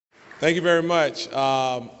Thank you very much.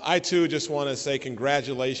 I too just want to say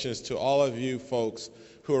congratulations to all of you folks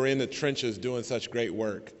who are in the trenches doing such great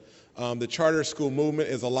work. The charter school movement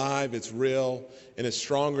is alive, it's real, and it's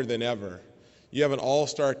stronger than ever. You have an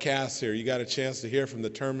all-star cast here. You got a chance to hear from the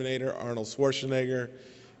Terminator, Arnold Schwarzenegger,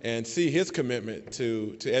 and see his commitment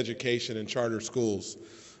to education and charter schools.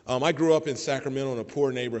 I grew up in Sacramento in a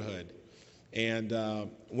poor neighborhood and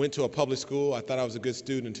went to a public school. I thought I was a good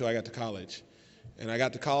student until I got to college. And I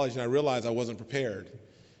got to college and I realized I wasn't prepared.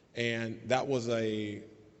 And that was an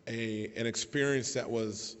experience that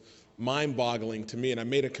was mind-boggling to me. And I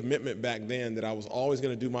made a commitment back then that I was always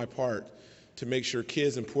going to do my part to make sure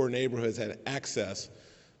kids in poor neighborhoods had access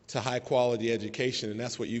to high-quality education, and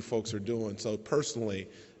that's what you folks are doing. So personally,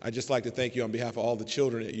 I'd just like to thank you on behalf of all the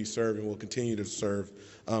children that you serve and will continue to serve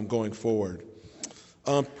going forward.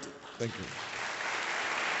 Thank you.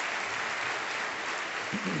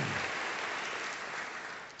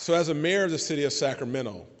 So as a mayor of the city of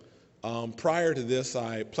Sacramento, prior to this,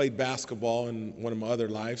 I played basketball in one of my other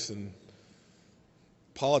lives, and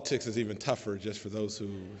politics is even tougher just for those who,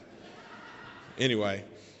 anyway.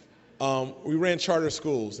 We ran charter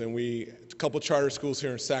schools, and a couple charter schools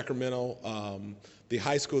here in Sacramento. The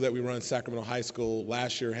high school that we run, Sacramento High School,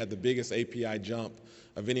 last year had the biggest API jump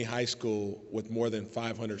of any high school with more than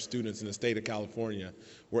 500 students in the state of California,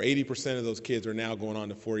 where 80% of those kids are now going on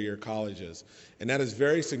to four-year colleges. And that is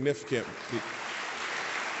very significant.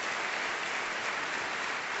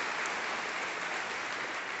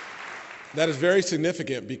 That is very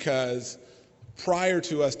significant because prior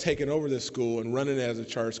to us taking over this school and running it as a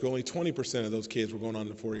charter school, only 20% of those kids were going on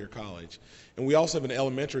to four-year college. And we also have an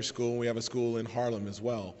elementary school, and we have a school in Harlem as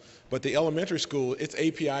well. But the elementary school, its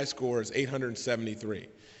API score is 873.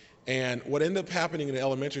 And what ended up happening in the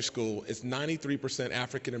elementary school is 93%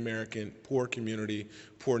 African-American, poor community,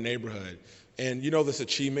 poor neighborhood. And you know this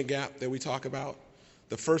achievement gap that we talk about?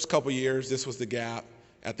 The first couple years, this was the gap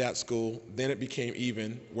at that school. Then it became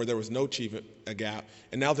even, where there was no achievement gap.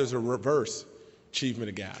 And now there's a reverse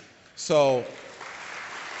achievement gap. So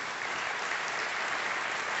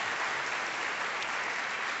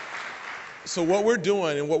what we're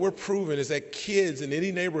doing and what we're proving is that kids in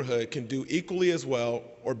any neighborhood can do equally as well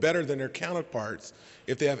or better than their counterparts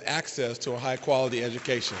if they have access to a high quality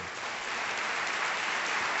education.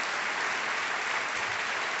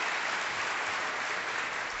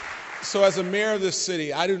 So as a mayor of this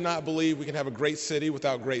city, I do not believe we can have a great city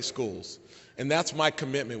without great schools. And that's my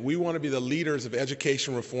commitment. We want to be the leaders of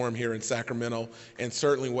education reform here in Sacramento, and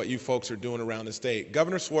certainly what you folks are doing around the state.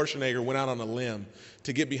 Governor Schwarzenegger went out on a limb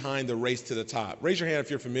to get behind the race to the top. Raise your hand if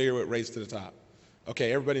you're familiar with Race to the Top.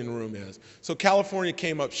 Okay, everybody in the room is. So California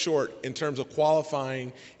came up short in terms of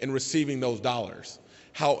qualifying and receiving those dollars.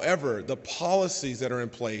 However, the policies that are in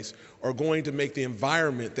place are going to make the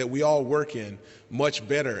environment that we all work in much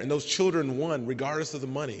better. And those children won regardless of the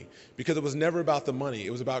money, because it was never about the money. It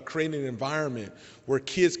was about creating an environment where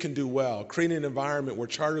kids can do well, creating an environment where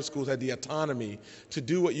charter schools had the autonomy to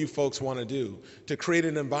do what you folks want to do. To create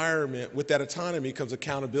an environment with that autonomy comes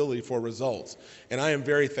accountability for results. And I am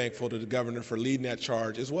very thankful to the governor for leading that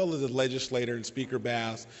charge, as well as the legislator and Speaker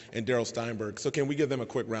Bass and Darrell Steinberg. So can we give them a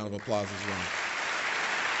quick round of applause as well?